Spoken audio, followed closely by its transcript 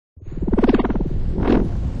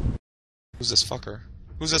Who's this fucker?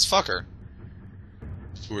 Who's this fucker?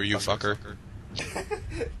 Who are you, fucker?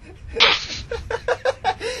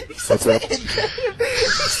 What's up?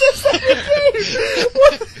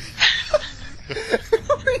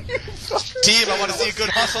 Team, I want to see a good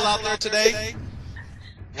hustle out there today.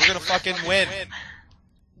 We're gonna fucking win.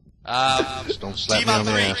 Just don't slap team me on on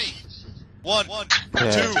the three. ass. One, Yeah.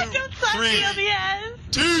 two, Don't slap me on the ass.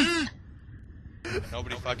 two.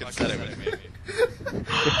 Nobody fucking said it with me.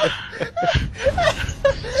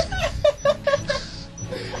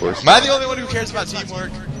 Of course. Am I the only one who cares about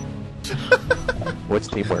teamwork? What's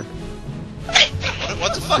teamwork?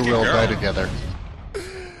 What's a Who fucking will die girl? together?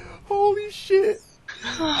 Holy shit!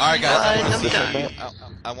 Alright guys,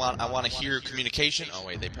 I'm I want to hear communication. Oh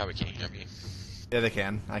wait, they probably can't hear me. Yeah, they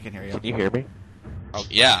can. I can hear you. Can you hear me? Oh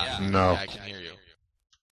yeah. No. Yeah, I can hear you.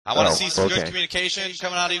 I want to Oh, see some good okay. communication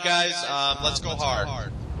coming out of you guys. Let's go hard.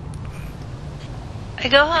 I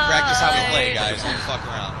go hard. Practice how we play, guys. Don't fuck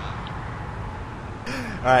around.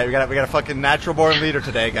 Alright, we got a fucking natural born leader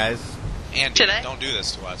today, guys. Andy, Should I? don't do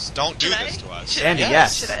this to us. Don't do Should I? this to us. Should Andy, I?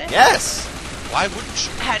 yes. Should I? Yes! Why wouldn't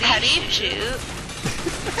you? How do you shoot?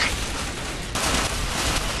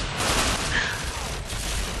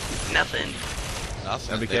 Nothing.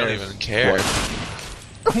 Nothing. Nobody They don't cares. even care.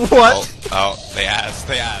 What? Oh, they asked.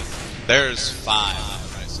 They asked. There's 5 on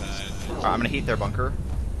the right side. Alright, I'm gonna heat their bunker.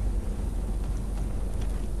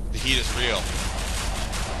 The heat is real.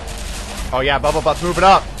 Oh yeah, Bubble Butt's moving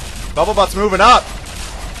up! Bubble Butt's moving up!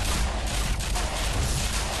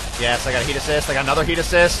 Yes, I got a heat assist. I got another heat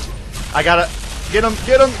assist. I gotta... Get him!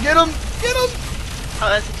 Get him! Get him! Get him! Oh,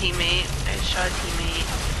 that's a teammate. I shot a teammate.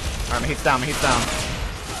 Alright, my heat's down. My heat's down.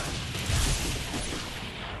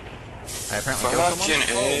 I apparently killed someone.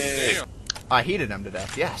 Oh, damn. I heated him to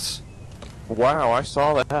death. Yes. Wow, I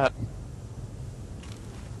saw that.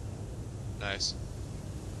 Nice.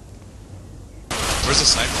 Where's the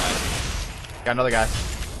sniper guy? Got another guy.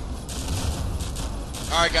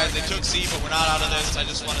 Alright guys, they took C, but we're not out of this. I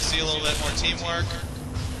just want to see a little bit more teamwork.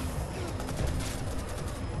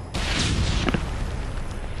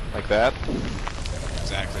 Like that?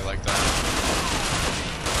 Exactly like that.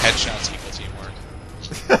 Headshots equal teamwork.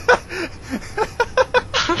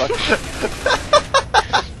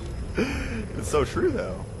 It's so true,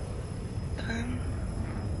 though.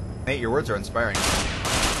 Nate, your words are inspiring. I'm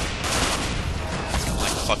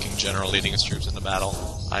like fucking general leading his troops into battle.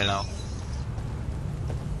 I know.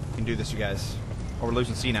 You can do this, you guys. Oh, we're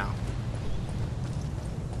losing C now.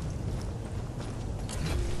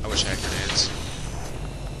 I wish I had grenades.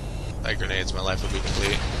 If I had grenades, my life would be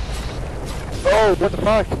complete. Oh, what the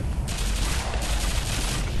fuck?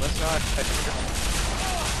 Let's not.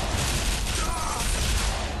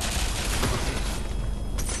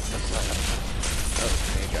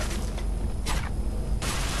 Oh, there you go.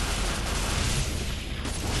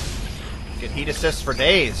 Get heat assists for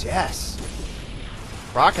days, yes.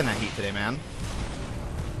 Rocking that heat today, man.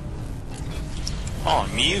 Oh,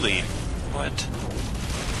 melee. What?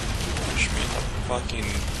 Punch me in the fucking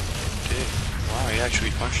dick. Wow, he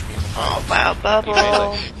actually punched me in the Oh, wow, Bubble.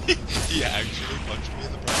 He actually punched me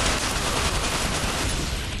in the brain.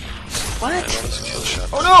 What? That was a kill shot.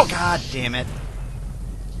 Oh no! God damn it.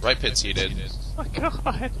 Right pit's heated. Oh my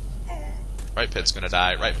god. Right pit's gonna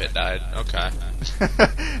die. Right pit died. Okay.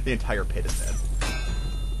 The entire pit is dead.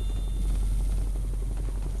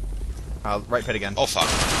 Right pit again. Oh fuck.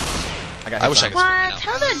 I wish I could- What?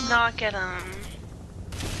 How did I not get him?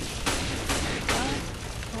 What?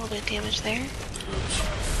 A little bit of damage there.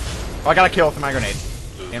 Oh, I got a kill with my grenade.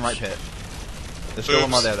 In right pit. There's still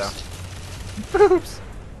one more there, though. Oops.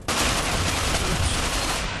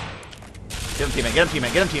 Get him, teammate. Get him,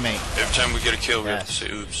 teammate. Get him, teammate. Every time we get a kill, we have to Yes.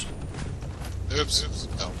 say oops. Oops.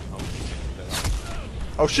 Oh.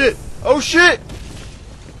 Oh shit! Oh shit!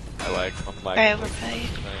 I like. I overplayed.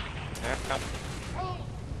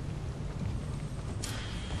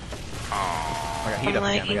 I got heat up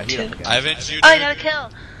again. I got heat up again. Ivan, you Oh, I got a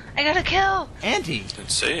kill! I got a kill! Andy! Didn't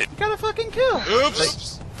say it. You got a fucking kill!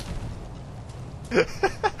 Oops.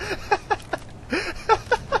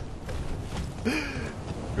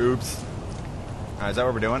 Oops. Alright, is that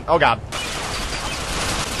what we're doing? Oh god.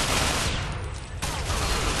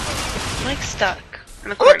 I'm like stuck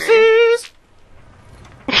in a corner. Oopsies!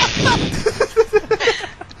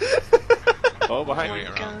 Oh, Oh behind my me.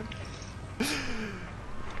 god.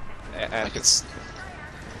 Like it's.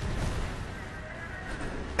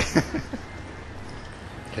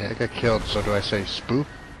 Okay, I got killed, so do I say spook?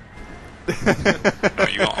 No,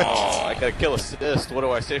 you Oh, I got a kill assist. What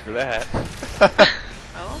do I say for that?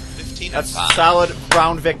 Oh? 15 That's and 5. solid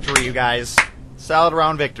round victory, you guys. Solid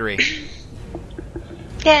round victory.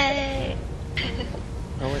 Yay!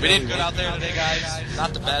 We did good out there today, guys.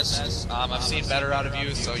 Not the best. I've seen better out of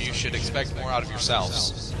you, so you should expect more out of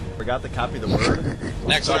yourselves. Forgot to copy the word.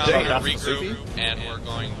 Next Oh, round, we're dang, going to that's regroup, and we're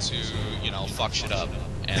going to, fuck shit up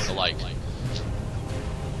and the like.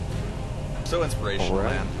 So inspirational,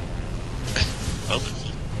 Alright. man.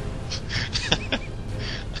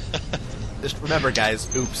 Just remember, guys.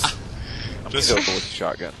 Oops. I'm gonna go with the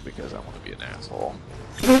shotgun because I want to be an asshole.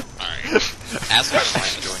 Alright. Ask my plan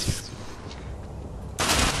to join you.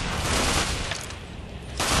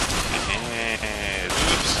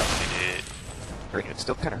 Oops, I did. It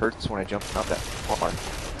still kind of hurts when I jump out that far.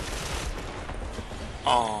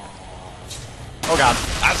 Oh. Oh god.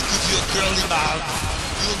 Ask if you're curly man.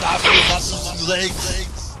 You have your muscles and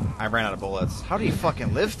legs. I ran out of bullets. How do you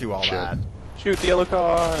fucking live through all that? Shoot the yellow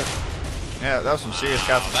car! Yeah, that was some serious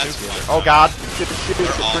shots from that's Suki. fucked Oh up. god. Shoot the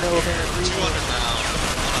They're all Bruno here. apparently. 2 underground.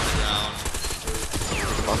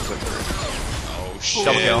 1 underground. Oh shit.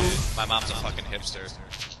 Double kill. My mom's a fucking hipster.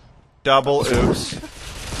 Double oops.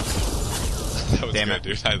 That was Damn good, it.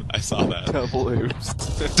 dude. I saw that. Double oops.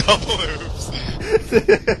 Double oops.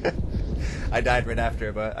 I died right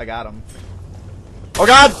after, but I got him. Oh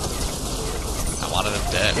god! I wanted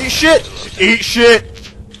him dead. Eat shit! Eat shit!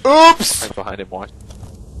 Oops! Right behind him, watch.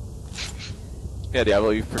 Yeah, Diablo,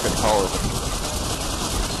 you forgot to call it.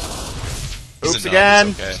 He's Oops a again!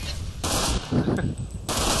 nub, it's okay.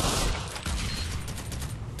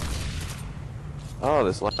 Oh,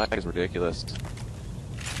 this lag is ridiculous.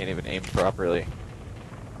 Can't even aim properly.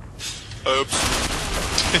 Oops.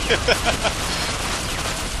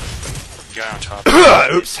 Guy on top.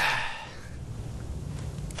 Oops.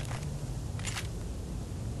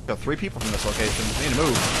 Got 3 people from this location. We need to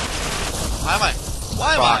move. Why am I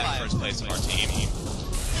Fuck. in first place of our team?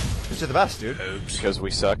 These are the best, dude. Oops. Because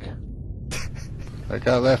we suck. I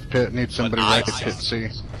got left pit, need somebody But right I at pit C.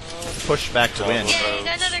 Push back to win. Yay, you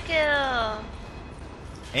got another kill.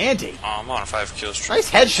 Andy! Oh, I'm on a 5 kill streak. Nice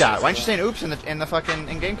headshot. Why aren't you saying oops in the fucking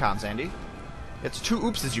in-game comms, Andy? It's 2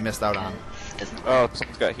 oopses you missed out on. Doesn't Oh,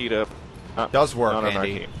 someone's got heat up. Does work, Not on our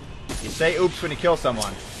Andy. team. You say oops when you kill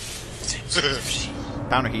someone.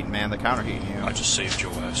 Counter heating, man. The counter heating you. I just saved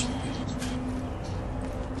your ass.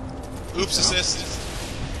 Oops assist.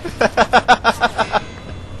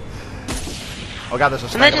 Oh god, there's a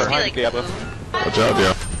And then sniper. just be like, Diablo. ooh. Good job,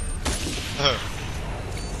 yeah.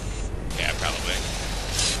 Yeah, probably.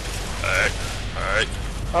 Alright.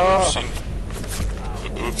 Oh,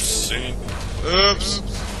 Oopsie. Oops.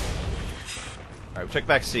 Alright, we took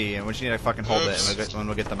back C, and we just need to fucking hold it, and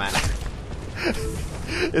we'll get the map.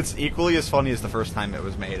 It's equally as funny as the first time it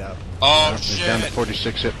was made up. Oh He's down to shit.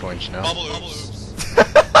 46 hit points now. Bubble oops.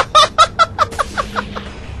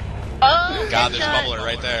 Oh, God, there's a headshot. bubbler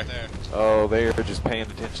right there. oh, they are just paying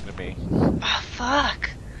attention to me. Oh, fuck.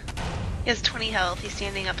 He has 20 health. He's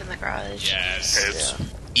standing up in the garage. Yes. Oops.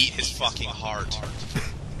 Eat his fucking heart.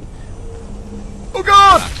 Oh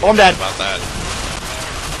god! Oh, I'm dead. About that.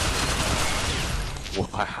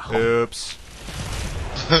 Wow. Oops.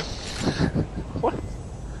 What?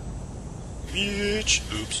 Bitch.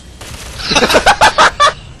 Oops.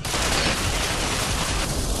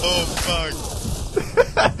 Oh fuck.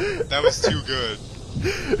 That was too good.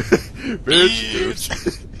 Bitch.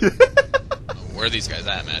 Where are these guys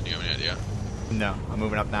at, man? Do you have any idea? No, I'm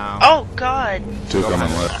moving up now. Oh, God. 2 coming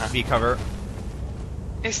left. B cover.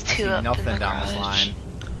 There's 2 up in Nothing the down this garage. line.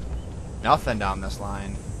 Nothing down this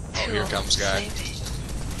line. Oh, 2 here of comes them guy.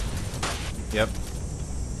 saved. Yep.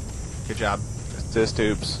 Good job. Just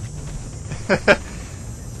oops.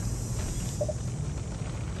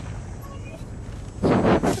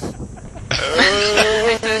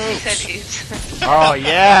 He said oops. Oh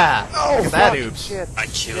yeah! Oh, Look at that fuck. oops. Shit. I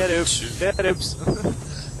killed Dead you oops. too. Dead oops.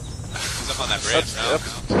 He's up on that bridge,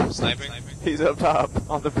 no? Sniping? He's up top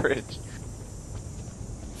on the bridge.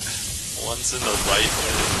 One's in the right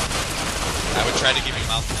lane. I would try to give you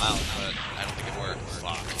mouth to mouth, but I don't think it worked.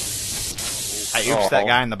 Fuck. I oopsed that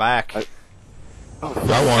guy in the back. Got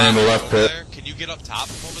one in the left Over pit. there? Can you get up top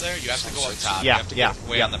from over there? You have to go up top. Yeah, You have to yeah, get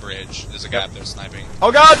way yeah. on the bridge. There's a guy up there sniping.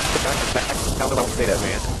 Oh god! Tell them don't say that,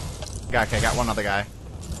 man. Okay, got one other guy.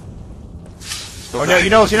 Oh no, he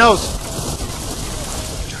knows, he knows!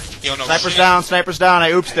 Yo, no Sniper's shit. down, sniper's down,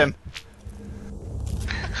 I oopsed him.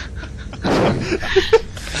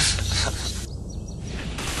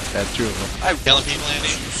 Got 2 of them. Killing people, Andy.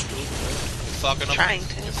 You're fucking them. Trying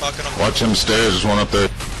to. You're fucking them. Watch them stairs, there's one up there.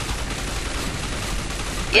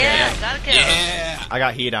 Yeah, got a kill. Yeah. I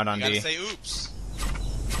got heat out on You gotta D. say oops.